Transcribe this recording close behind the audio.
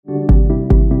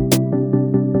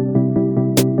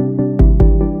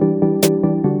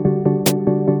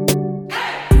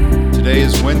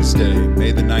Wednesday,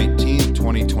 May the 19th,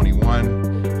 2021,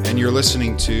 and you're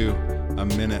listening to A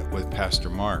Minute with Pastor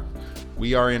Mark.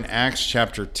 We are in Acts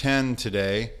chapter 10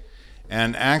 today,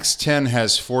 and Acts 10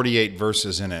 has 48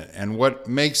 verses in it. And what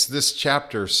makes this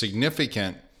chapter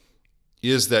significant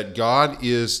is that God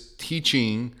is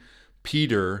teaching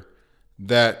Peter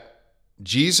that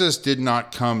Jesus did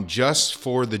not come just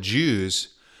for the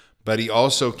Jews, but he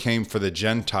also came for the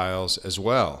Gentiles as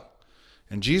well.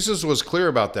 And Jesus was clear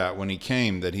about that when he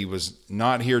came, that he was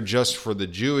not here just for the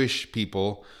Jewish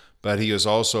people, but he is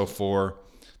also for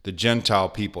the Gentile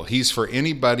people. He's for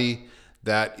anybody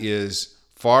that is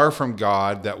far from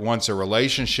God, that wants a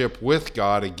relationship with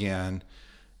God again,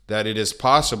 that it is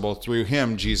possible through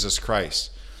him, Jesus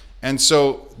Christ. And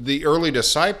so the early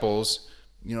disciples,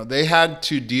 they had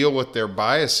to deal with their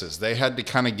biases. They had to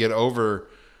kind of get over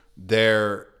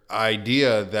their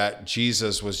idea that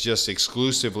Jesus was just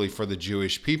exclusively for the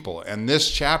Jewish people. And this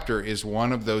chapter is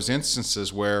one of those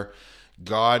instances where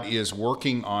God is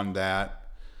working on that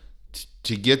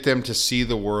to get them to see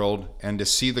the world and to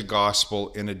see the gospel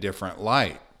in a different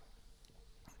light.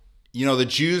 The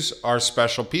Jews are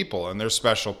special people, and they're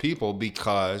special people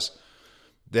because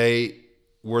they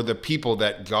were the people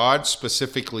that God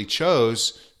specifically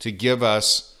chose to give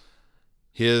us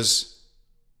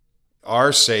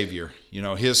our Savior,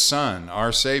 his Son,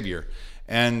 our Savior.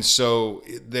 And so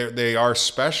they are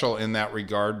special in that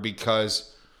regard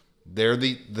because they're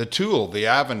the tool, the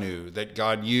avenue that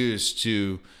God used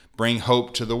to bring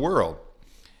hope to the world.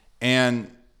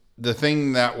 And the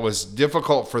thing that was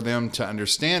difficult for them to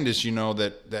understand is,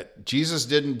 that Jesus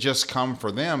didn't just come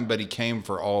for them, but he came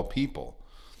for all people.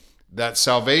 That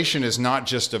salvation is not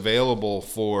just available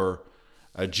for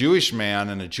a Jewish man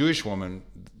and a Jewish woman.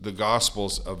 The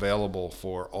gospel's available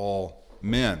for all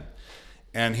men.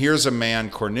 And here's a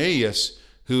man, Cornelius,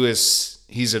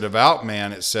 he's a devout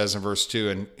man, it says in verse 2,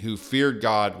 and who feared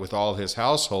God with all his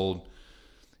household,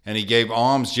 and he gave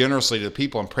alms generously to the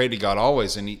people and prayed to God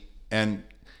always. And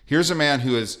here's a man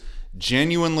who is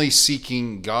genuinely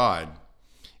seeking God.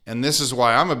 And this is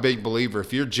why I'm a big believer.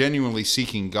 If you're genuinely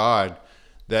seeking God,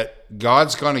 that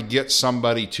God's going to get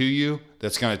somebody to you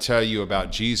that's going to tell you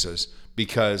about Jesus,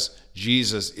 because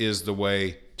Jesus is the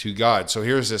way to God. So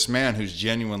here's this man who's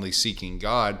genuinely seeking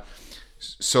God.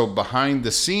 So behind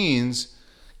the scenes,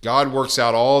 God works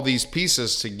out all these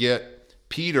pieces to get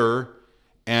Peter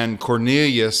and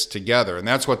Cornelius together. And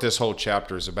that's what this whole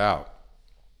chapter is about.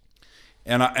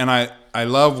 And I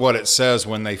love what it says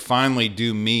when they finally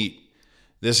do meet.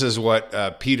 This is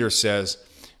what Peter says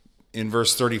in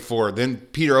verse 34. Then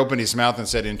Peter opened his mouth and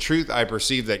said, "In truth, I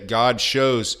perceive that God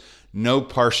shows no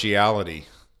partiality,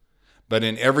 but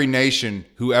in every nation,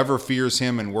 whoever fears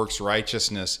him and works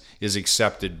righteousness is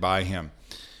accepted by him."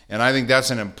 And I think that's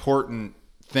an important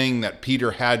thing that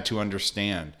Peter had to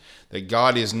understand, that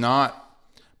God is not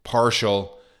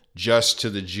partial just to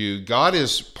the Jew. God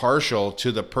is partial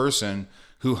to the person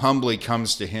who humbly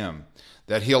comes to him,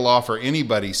 that he'll offer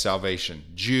anybody salvation,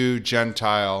 Jew,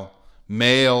 Gentile,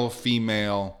 male,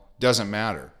 female, doesn't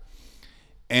matter.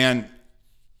 And,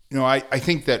 I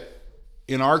think that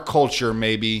in our culture,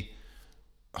 maybe,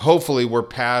 hopefully we're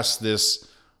past this,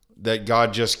 that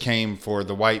God just came for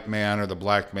the white man or the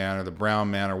black man or the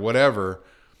brown man or whatever,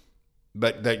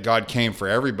 but that God came for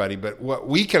everybody. But what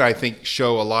we can, I think,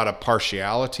 show a lot of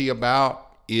partiality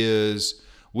about is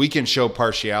we can show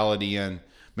partiality in,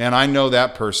 man, I know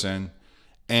that person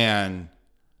and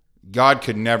God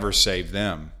could never save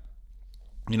them.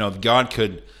 God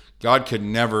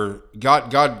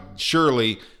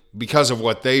surely, because of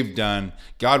what they've done,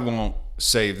 God won't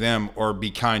save them or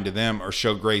be kind to them or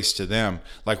show grace to them.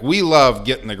 Like, we love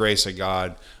getting the grace of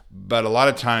God, but a lot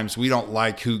of times we don't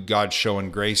like who God's showing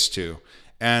grace to.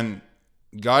 And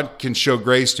God can show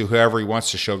grace to whoever he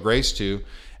wants to show grace to.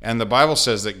 And the Bible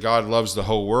says that God loves the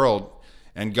whole world,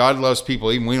 and God loves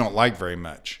people even we don't like very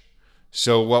much.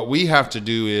 So what we have to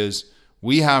do is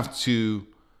we have to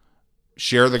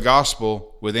share the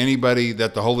gospel with anybody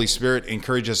that the Holy Spirit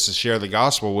encourages us to share the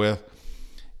gospel with.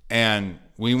 And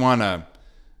we want to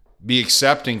be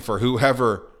accepting for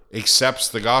whoever accepts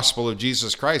the gospel of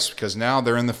Jesus Christ, because now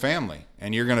they're in the family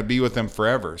and you're going to be with them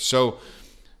forever. So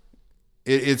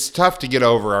it's tough to get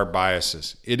over our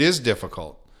biases. It is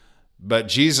difficult, but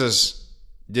Jesus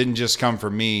didn't just come for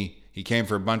me. He came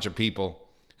for a bunch of people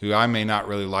who I may not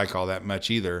really like all that much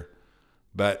either,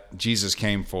 but Jesus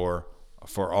came for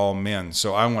all men.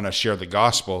 So I want to share the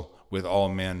gospel with all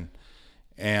men.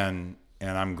 And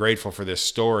I'm grateful for this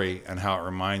story and how it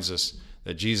reminds us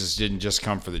that Jesus didn't just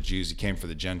come for the Jews, he came for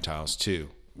the Gentiles too,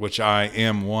 which I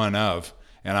am one of,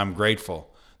 and I'm grateful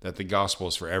that the gospel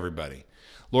is for everybody.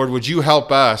 Lord, would you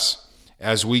help us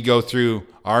as we go through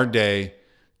our day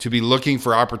to be looking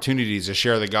for opportunities to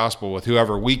share the gospel with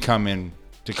whoever we come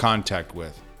into contact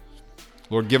with.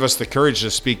 Lord, give us the courage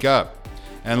to speak up.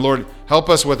 And Lord, help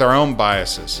us with our own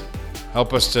biases.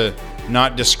 Help us to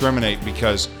not discriminate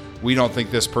because we don't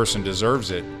think this person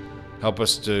deserves it. Help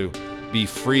us to be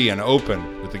free and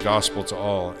open with the gospel to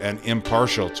all and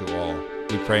impartial to all.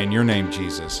 We pray in your name,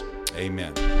 Jesus.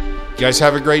 Amen. You guys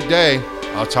have a great day.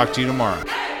 I'll talk to you tomorrow.